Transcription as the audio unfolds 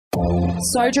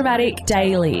So Dramatic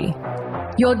Daily.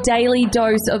 Your daily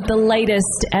dose of the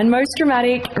latest and most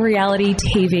dramatic reality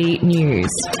TV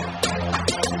news.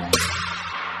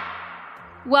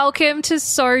 Welcome to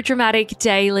So Dramatic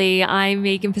Daily. I'm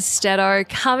Megan Pistetto.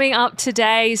 Coming up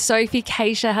today, Sophie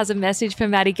Keisha has a message for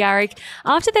Maddie Garrick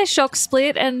after their shock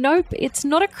split, and nope, it's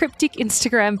not a cryptic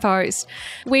Instagram post.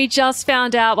 We just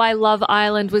found out why Love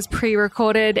Island was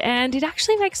pre-recorded, and it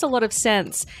actually makes a lot of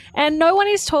sense. And no one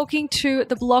is talking to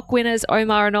the block winners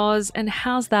Omar and Oz, and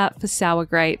how's that for sour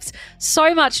grapes?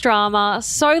 So much drama,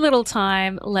 so little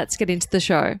time. Let's get into the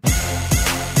show.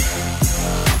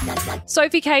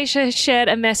 Sophie Keisha has shared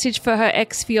a message for her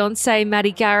ex-fiancé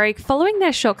Maddie Garrick following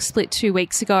their shock split 2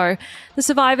 weeks ago. The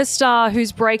Survivor star,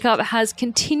 whose breakup has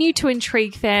continued to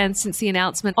intrigue fans since the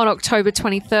announcement on October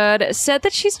 23rd, said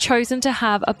that she's chosen to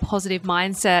have a positive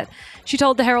mindset. She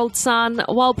told the Herald Sun,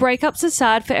 "While breakups are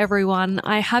sad for everyone,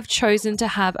 I have chosen to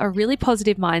have a really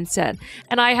positive mindset.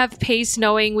 And I have peace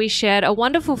knowing we shared a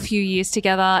wonderful few years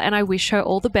together, and I wish her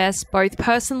all the best, both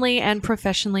personally and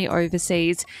professionally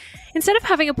overseas." Instead of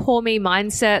having a poor me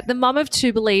mindset, the mum of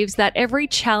two believes that every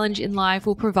challenge in life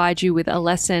will provide you with a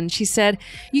lesson. She said,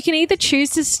 "You can either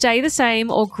choose to stay the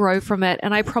same or grow from it,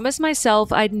 and I promised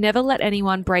myself I'd never let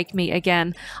anyone break me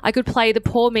again. I could play the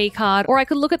poor me card, or I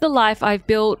could look at the life I've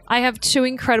built. I have 2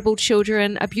 incredible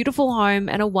children, a beautiful home,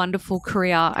 and a wonderful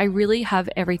career. I really have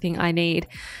everything I need."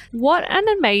 What an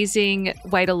amazing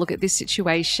way to look at this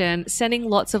situation. Sending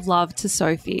lots of love to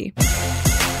Sophie.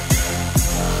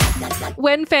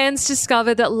 When fans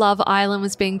discovered that Love Island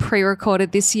was being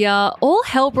pre-recorded this year, all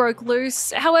hell broke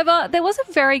loose. However, there was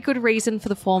a very good reason for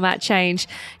the format change.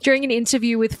 During an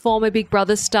interview with former Big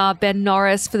Brother star Ben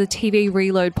Norris for the TV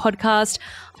Reload podcast,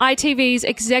 ITV's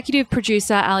executive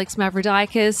producer Alex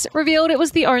Mavrodikis revealed it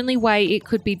was the only way it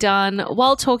could be done,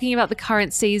 while talking about the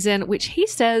current season, which he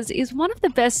says is one of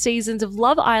the best seasons of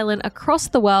Love Island across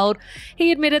the world.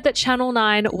 He admitted that Channel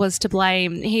 9 was to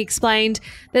blame. He explained,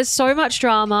 "There's so much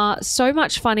drama, so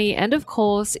much funny, and of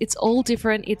course, it's all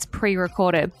different, it's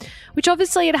pre-recorded." Which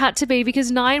obviously it had to be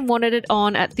because 9 wanted it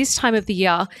on at this time of the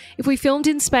year. If we filmed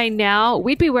in Spain now,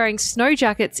 we'd be wearing snow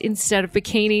jackets instead of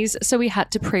bikinis, so we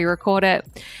had to pre-record it.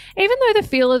 Even though the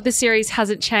feel of the series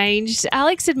hasn't changed,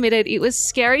 Alex admitted it was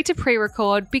scary to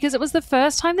pre-record because it was the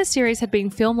first time the series had been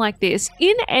filmed like this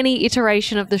in any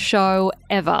iteration of the show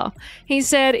ever. He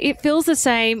said, "It feels the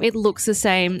same, it looks the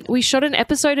same. We shot an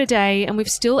episode a day and we've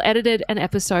still edited an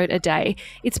episode a day.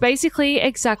 It's basically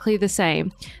exactly the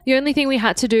same. The only thing we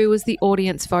had to do was the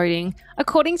audience voting."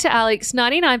 According to Alex,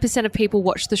 99% of people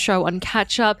watched the show on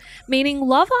catch-up, meaning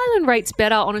Love Island rates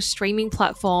better on a streaming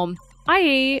platform,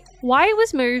 i.e., why it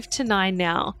was moved to 9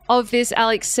 now. Of this,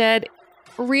 Alex said,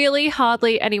 "Really,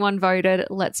 hardly anyone voted,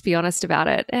 let's be honest about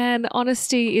it. And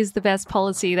honesty is the best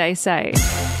policy, they say."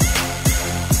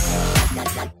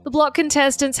 The block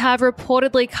contestants have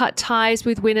reportedly cut ties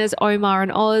with winners Omar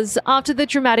and Oz after the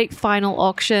dramatic final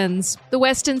auctions. The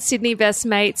Western Sydney Best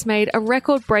Mates made a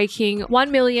record-breaking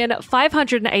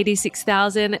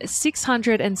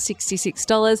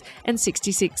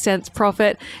 $1,586,666.66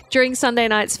 profit during Sunday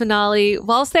night's finale,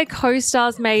 whilst their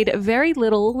co-stars made very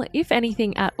little, if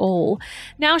anything at all.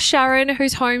 Now Sharon,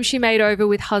 whose home she made over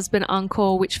with husband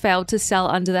Encore, which failed to sell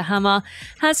under the hammer,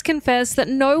 has confessed that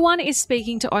no one is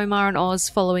speaking to Omar and Oz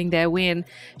following their win.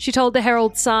 She told the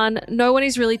Herald Sun, "No one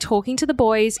is really talking to the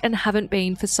boys and haven't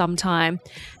been for some time."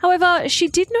 However, she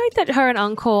did note that her and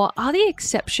Encore are the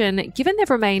exception, given they've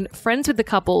remained friends with the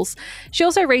couples. She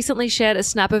also recently shared a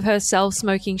snap of herself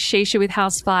smoking shisha with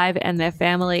House 5 and their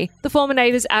family. The former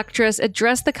Neighbours actress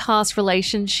addressed the cast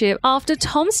relationship after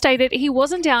Tom stated he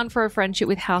wasn't down for a friendship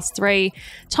with House 3.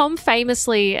 Tom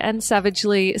famously and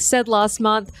savagely said last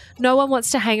month, "No one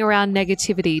wants to hang around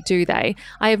negativity, do they?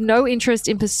 I have no interest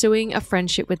in pursuing a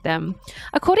friendship with them."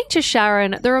 According to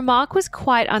Sharon, the remark was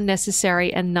quite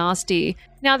unnecessary and nasty.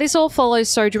 Now, this all follows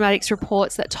So Dramatic's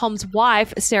reports that Tom's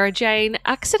wife, Sarah Jane,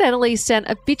 accidentally sent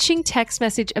a bitching text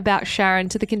message about Sharon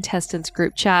to the contestants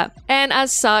group chat. And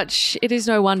as such, it is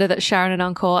no wonder that Sharon and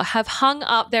Encore have hung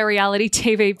up their reality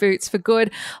TV boots for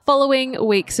good following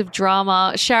weeks of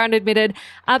drama. Sharon admitted,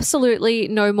 "Absolutely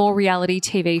no more reality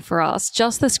TV for us,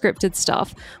 just the scripted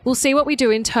stuff. We'll see what we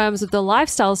do in terms of the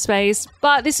lifestyle space,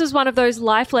 but this was one of those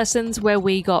life lessons where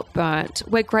we got burnt.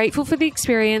 We're grateful for the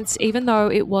experience, even though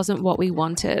it wasn't what we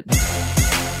wanted."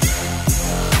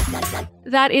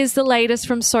 That is the latest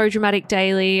from So Dramatic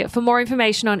Daily. For more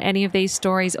information on any of these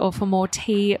stories or for more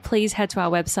tea, please head to our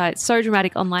website,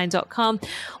 sodramaticonline.com.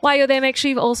 While you're there, make sure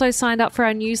you've also signed up for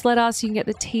our newsletter so you can get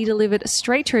the tea delivered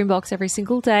straight to your inbox every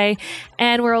single day.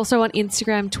 And we're also on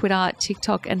Instagram, Twitter,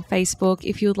 TikTok, and Facebook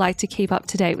if you would like to keep up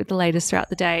to date with the latest throughout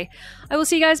the day. I will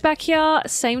see you guys back here,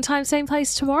 same time, same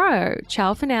place tomorrow.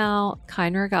 Ciao for now.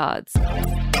 Kind regards.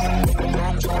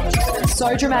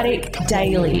 So Dramatic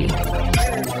Daily.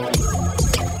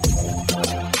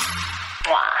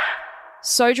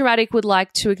 So Dramatic would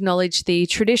like to acknowledge the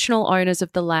traditional owners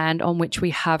of the land on which we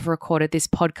have recorded this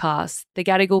podcast, the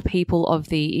Gadigal people of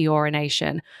the Eora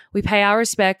Nation. We pay our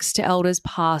respects to elders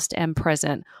past and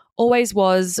present. Always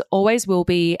was, always will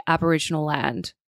be Aboriginal land.